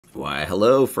Why,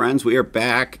 hello, friends. We are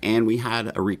back, and we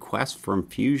had a request from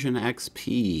Fusion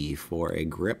XP for a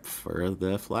grip for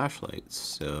the flashlights.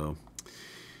 So,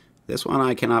 this one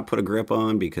I cannot put a grip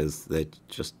on because that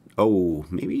just. Oh,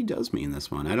 maybe he does mean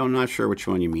this one. I'm not sure which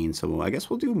one you mean, so I guess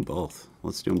we'll do them both.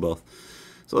 Let's do them both.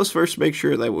 So, let's first make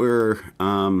sure that we're.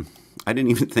 I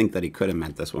didn't even think that he could have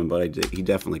meant this one, but he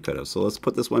definitely could have. So, let's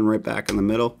put this one right back in the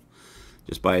middle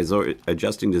just by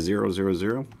adjusting to 0, 0,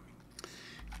 0.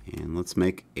 And let's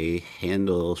make a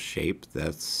handle shape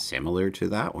that's similar to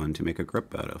that one to make a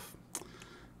grip out of.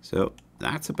 So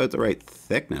that's about the right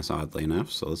thickness, oddly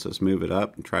enough. So let's just move it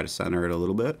up and try to center it a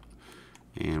little bit.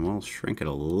 And we'll shrink it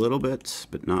a little bit,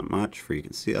 but not much, for you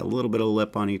can see a little bit of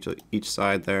lip on each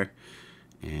side there.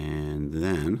 And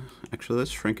then, actually,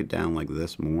 let's shrink it down like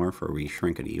this more for we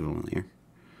shrink it evenly.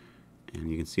 And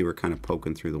you can see we're kind of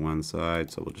poking through the one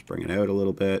side, so we'll just bring it out a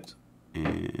little bit,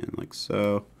 and like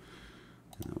so.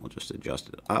 And we'll just adjust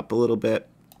it up a little bit.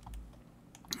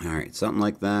 Alright, something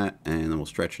like that. And then we'll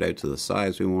stretch it out to the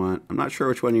size we want. I'm not sure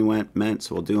which one you meant,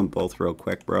 so we'll do them both real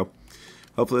quick, bro.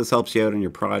 Hopefully this helps you out in your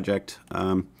project.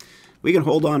 We can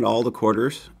hold on to all the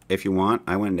quarters if you want.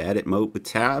 I went into edit mode with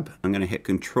tab. I'm going to hit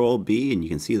Control B, and you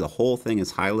can see the whole thing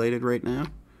is highlighted right now.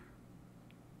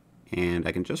 And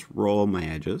I can just roll my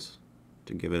edges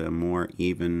to give it a more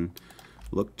even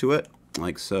look to it,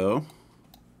 like so.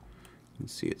 You can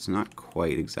see it's not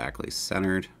quite exactly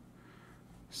centered.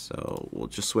 So we'll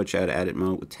just switch out of edit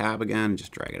mode with tab again,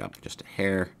 just drag it up just a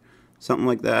hair. Something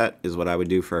like that is what I would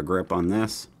do for a grip on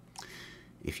this.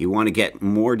 If you want to get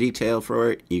more detail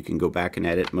for it, you can go back in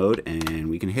edit mode and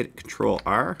we can hit Control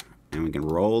R and we can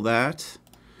roll that.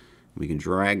 We can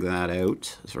drag that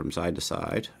out from side to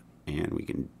side and we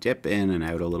can dip in and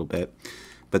out a little bit.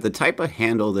 But the type of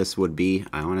handle this would be,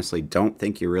 I honestly don't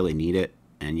think you really need it.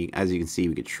 And as you can see,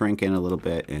 we could shrink in a little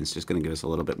bit, and it's just going to give us a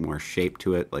little bit more shape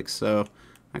to it, like so.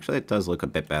 Actually, it does look a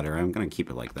bit better. I'm going to keep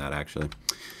it like that, actually.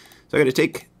 So I'm going to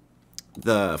take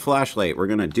the flashlight. We're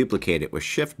going to duplicate it with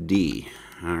Shift D.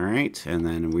 All right, and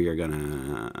then we are going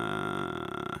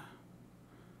to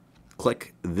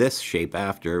click this shape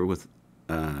after with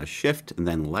Shift and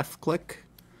then left click.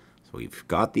 So we've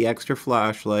got the extra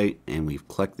flashlight, and we've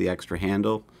clicked the extra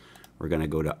handle. We're going to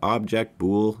go to Object,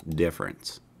 Bool,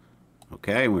 Difference.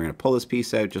 Okay, and we're going to pull this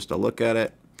piece out just to look at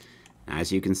it.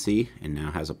 As you can see, it now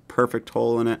has a perfect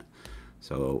hole in it.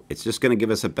 So it's just going to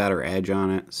give us a better edge on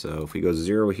it. So if we go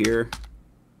 0 here,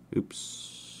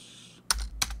 oops,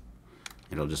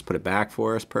 it'll just put it back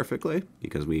for us perfectly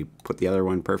because we put the other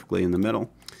one perfectly in the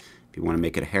middle. If you want to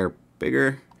make it a hair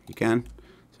bigger, you can.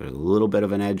 So there's a little bit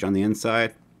of an edge on the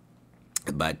inside.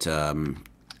 But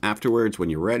afterwards, when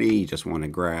you're ready, you just want to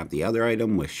grab the other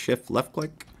item with Shift left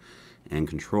click and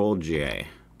Control J.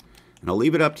 And I'll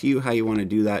leave it up to you how you want to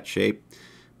do that shape,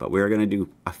 but we're going to do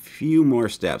a few more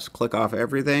steps. Click off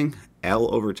everything,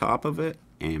 L over top of it,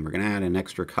 and we're going to add an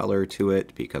extra color to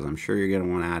it because I'm sure you're going to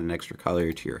want to add an extra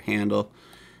color to your handle.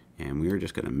 And we're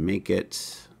just going to make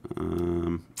it, I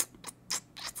don't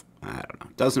know,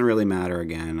 doesn't really matter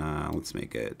again. Let's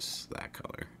make it that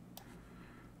color.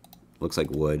 Looks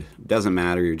like wood. Doesn't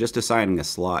matter, you're just assigning a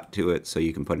slot to it so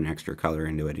you can put an extra color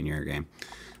into it in your game.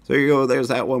 So there you go, there's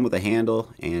that one with a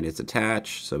handle, and it's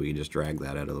attached, so we can just drag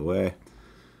that out of the way.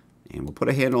 And we'll put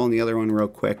a handle on the other one real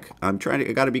quick. I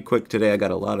gotta be quick today, I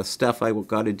got a lot of stuff I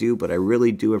gotta do, but I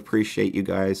really do appreciate you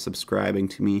guys subscribing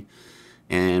to me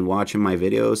and watching my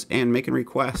videos and making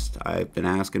requests. I've been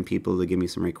asking people to give me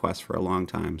some requests for a long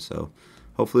time, so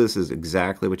hopefully this is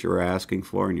exactly what you were asking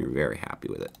for and you're very happy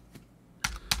with it.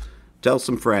 Tell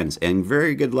some friends, and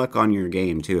very good luck on your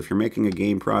game too. If you're making a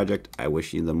game project, I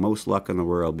wish you the most luck in the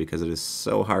world because it is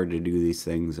so hard to do these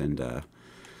things and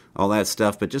all that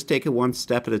stuff. But just take it one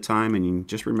step at a time, and you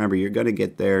just remember you're going to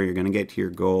get there. You're going to get to your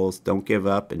goals. Don't give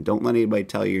up, and don't let anybody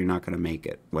tell you you're not going to make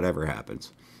it, whatever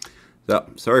happens. So,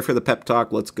 sorry for the pep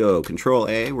talk. Let's go. Control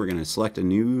A. We're going to select a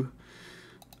new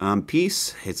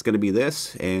piece. It's going to be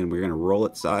this, and we're going to roll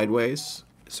it sideways.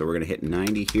 So we're going to hit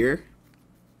 90 here.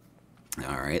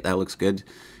 Alright, that looks good.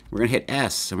 We're going to hit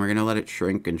S, and we're going to let it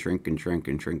shrink and shrink and shrink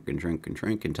and shrink and shrink and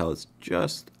shrink until it's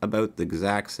just about the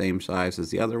exact same size as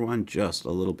the other one, just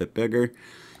a little bit bigger.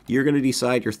 You're going to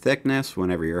decide your thickness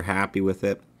whenever you're happy with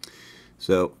it.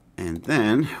 So, and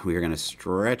then we're going to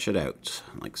stretch it out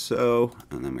like so,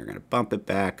 and then we're going to bump it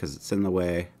back because it's in the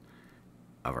way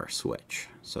of our switch.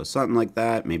 So something like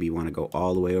that. Maybe you want to go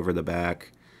all the way over the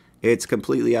back. It's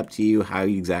completely up to you how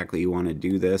exactly you want to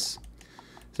do this.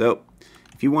 So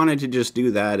if you wanted to just do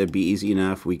that, it'd be easy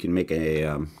enough. We can make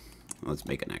a, let's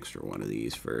make an extra one of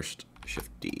these first.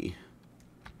 Shift D.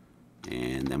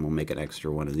 And then we'll make an extra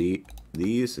one of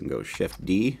these and go Shift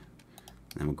D.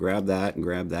 And we'll grab that, and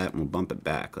we'll bump it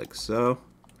back like so.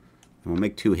 And we'll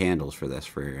make 2 handles for this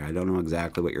for you. I don't know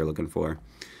exactly what you're looking for.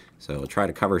 So we'll try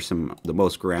to cover the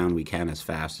most ground we can as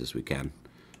fast as we can.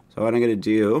 So what I'm going to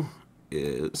do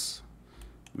is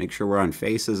make sure we're on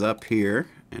faces up here.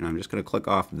 And I'm just going to click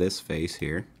off this face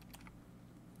here.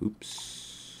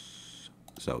 Oops.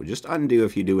 So just undo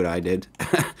if you do what I did.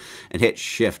 And hit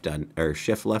shift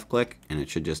left click. And it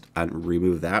should just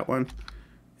remove that one.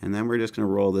 And then we're just going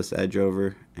to roll this edge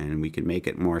over. And we can make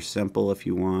it more simple if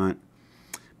you want.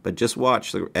 But just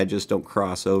watch the edges don't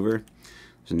cross over.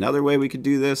 There's another way we could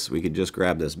do this. We could just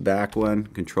grab this back one,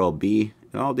 Control B.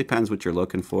 It all depends what you're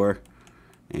looking for.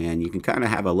 And you can kind of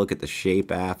have a look at the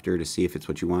shape after to see if it's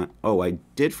what you want. Oh, I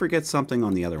did forget something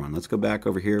on the other one. Let's go back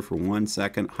over here for 1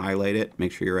 second, highlight it,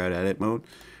 make sure you're at edit mode.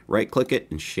 Right click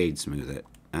it and shade smooth it.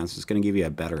 That's just going to give you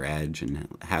a better edge and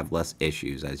have less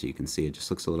issues. As you can see, it just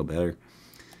looks a little better.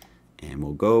 And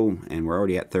we'll go, and we're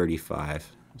already at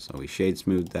 35. So we shade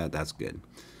smooth that, that's good.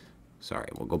 Sorry,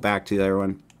 we'll go back to the other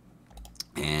one.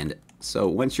 And so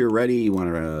once you're ready, you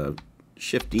want to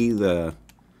Shift D the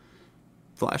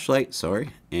flashlight,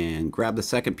 and grab the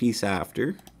second piece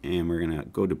after, and we're going to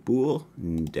go to Bool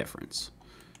Difference.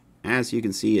 As you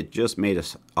can see, it just made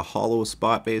a hollow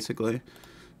spot basically.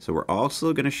 So we're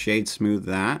also going to shade smooth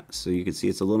that, so you can see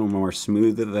it's a little more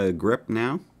smooth of a grip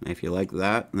now. If you like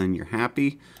that, then you're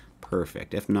happy.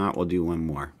 Perfect. If not, we'll do one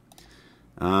more.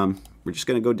 We're just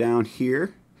going to go down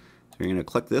here. So you're going to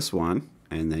click this one,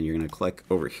 and then you're going to click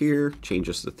over here, change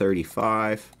this to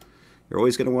 35. You're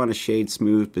always going to want to shade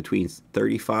smooth between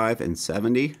 35 and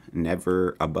 70,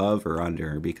 never above or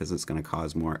under, because it's going to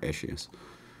cause more issues.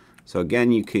 So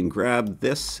again, you can grab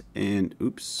this and,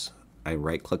 oops, I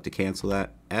right click to cancel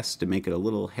that, S to make it a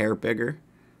little hair bigger,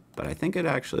 but I think it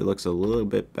actually looks a little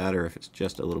bit better if it's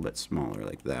just a little bit smaller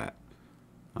like that.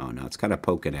 Oh no, it's kind of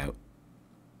poking out.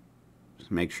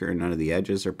 Just make sure none of the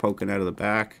edges are poking out of the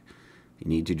back. You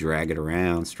need to drag it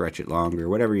around, stretch it longer,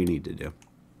 whatever you need to do.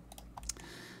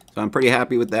 So I'm pretty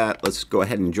happy with that. Let's go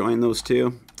ahead and join those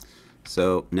two.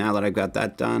 So now that I've got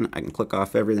that done, I can click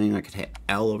off everything. I could hit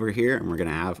L over here, and we're going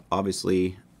to have,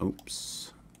 obviously,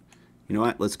 oops. You know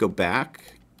what? Let's go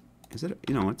back. Is it,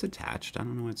 you know, it's attached. I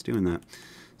don't know why it's doing that.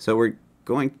 So we're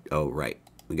going, oh, right.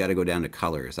 We got to go down to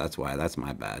colors. That's why. That's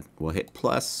my bad. We'll hit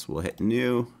plus. We'll hit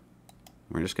new.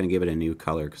 We're just going to give it a new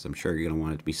color because I'm sure you're going to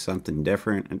want it to be something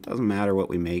different. It doesn't matter what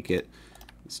we make it.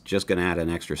 It's just going to add an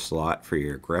extra slot for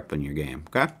your grip in your game.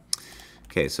 Okay?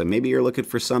 Okay, so maybe you're looking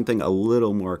for something a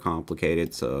little more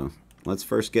complicated. So let's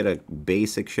first get a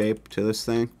basic shape to this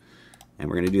thing. And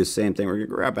we're going to do the same thing. We're going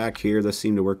to grab back here. This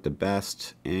seemed to work the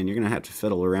best. And you're going to have to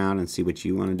fiddle around and see what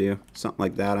you want to do. Something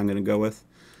like that I'm going to go with.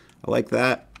 I like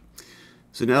that.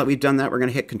 So now that we've done that, we're going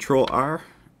to hit Control R.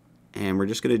 And we're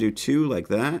just going to do 2 like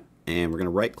that. And we're going to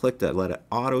right click that, let it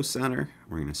auto center.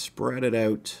 We're going to spread it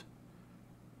out.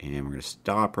 And we're going to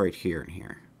stop right here and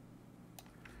here.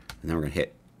 And then we're going to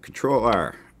hit Control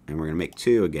R. And we're going to make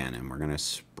 2 again. And we're going to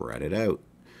spread it out.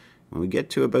 When we get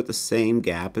to about the same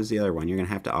gap as the other one, you're going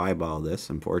to have to eyeball this,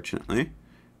 unfortunately.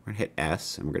 We're going to hit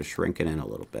S, and we're going to shrink it in a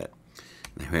little bit.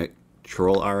 Then hit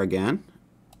Control R again,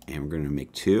 and we're going to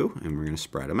make 2, and we're going to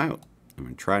spread them out. I'm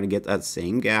going to try to get that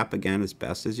same gap again as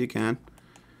best as you can.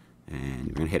 And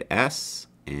you're going to hit S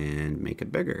and make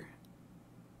it bigger,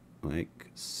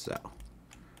 like so.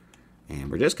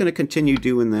 And we're just going to continue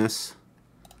doing this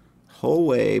whole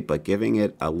way, but giving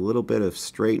it a little bit of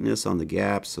straightness on the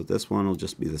gaps. So this one will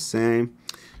just be the same.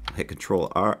 I'll hit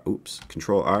Control R,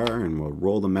 Control R, and we'll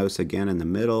roll the mouse again in the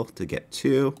middle to get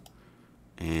 2.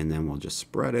 And then we'll just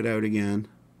spread it out again.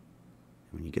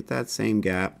 When you get that same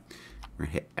gap, we're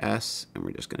gonna hit S, and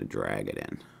we're just gonna drag it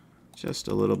in just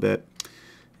a little bit.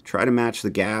 Try to match the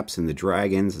gaps and the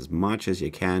drag-ins as much as you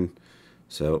can.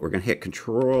 So we're gonna hit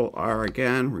Control R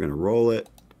again. We're gonna roll it.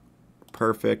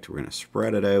 Perfect. We're gonna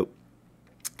spread it out.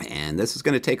 And this is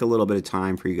going to take a little bit of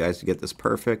time for you guys to get this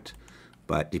perfect,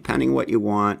 but depending what you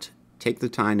want, take the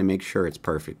time to make sure it's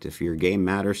perfect. If your game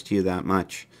matters to you that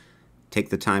much, take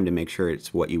the time to make sure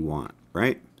it's what you want,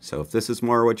 right? So if this is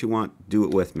more what you want, do it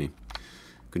with me.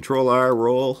 Control R,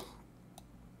 roll,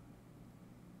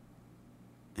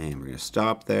 and we're going to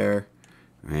stop there,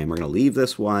 and we're going to leave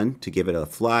this one to give it a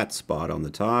flat spot on the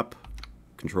top.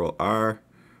 Control R,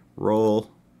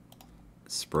 roll,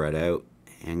 spread out,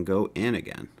 and go in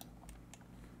again.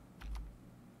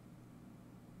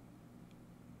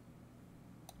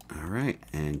 All right,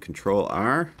 and Control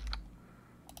R,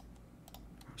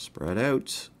 spread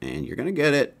out, and you're going to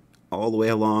get it all the way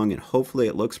along, and hopefully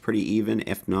it looks pretty even.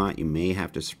 If not, you may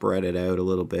have to spread it out a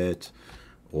little bit,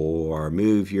 or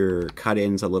move your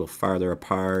cut-ins a little farther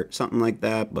apart, something like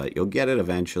that, but you'll get it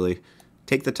eventually.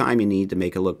 Take the time you need to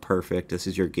make it look perfect. This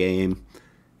is your game.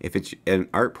 If it's an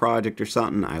art project or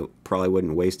something, I probably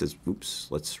wouldn't waste as, oops,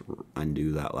 let's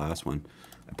undo that last one.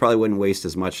 I probably wouldn't waste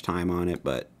as much time on it,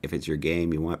 but if it's your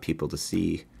game, you want people to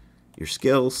see your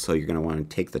skills, so you're going to want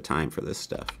to take the time for this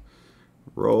stuff.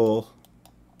 Roll.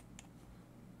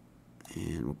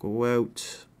 And we'll go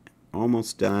out.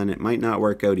 Almost done. It might not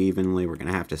work out evenly. We're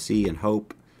going to have to see and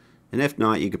hope. And if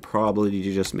not, you could probably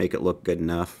just make it look good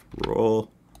enough. Roll.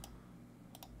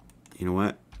 You know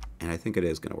what? And I think it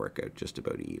is going to work out just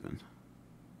about even.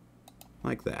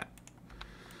 Like that.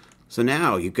 So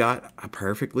now you've got a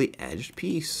perfectly edged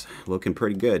piece. Looking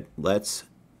pretty good. Let's,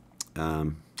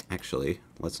 actually,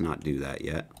 let's not do that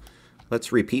yet.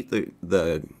 Let's repeat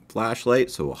the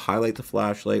flashlight. So we'll highlight the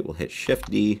flashlight. We'll hit Shift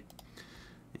D.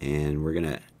 And we're going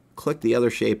to click the other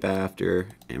shape after,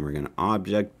 and we're going to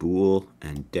object, bool,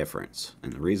 and difference.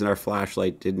 And the reason our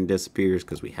flashlight didn't disappear is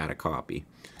because we had a copy.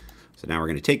 So now we're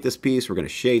going to take this piece, we're going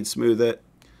to shade smooth it,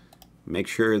 make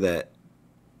sure that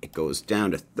it goes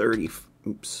down to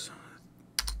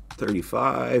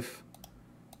 35,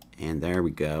 and there we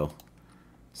go.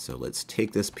 So let's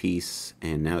take this piece,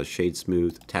 and now it's shade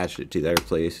smooth, attach it to the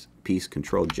other piece,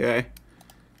 Control J.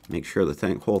 Make sure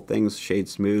the whole thing's shade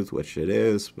smooth, which it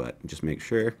is, but just make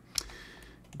sure.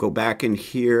 Go back in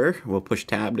here. We'll push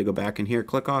tab to go back in here.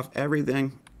 Click off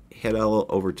everything. Hit L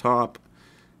over top.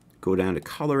 Go down to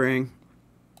coloring.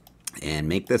 And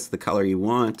make this the color you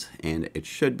want. And it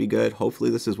should be good. Hopefully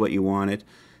this is what you wanted.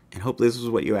 And hopefully this is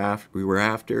what we were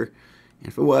after. And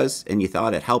if it was, and you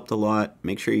thought it helped a lot,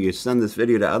 make sure you send this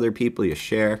video to other people. You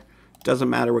share. It doesn't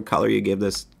matter what color you give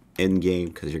this in game,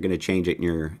 because you're going to change it in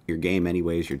your game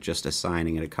anyways. You're just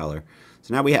assigning it a color.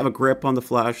 So now we have a grip on the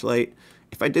flashlight.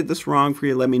 If I did this wrong for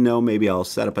you, let me know. Maybe I'll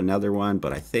set up another one,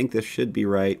 but I think this should be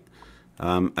right.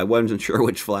 I wasn't sure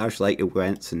which flashlight it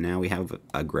went, so now we have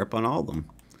a grip on all of them.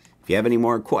 If you have any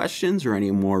more questions or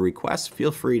any more requests,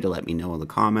 feel free to let me know in the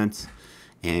comments.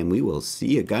 And we will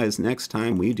see you guys next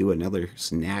time we do another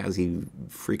snazzy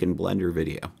freaking Blender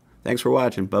video. Thanks for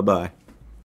watching. Bye-bye.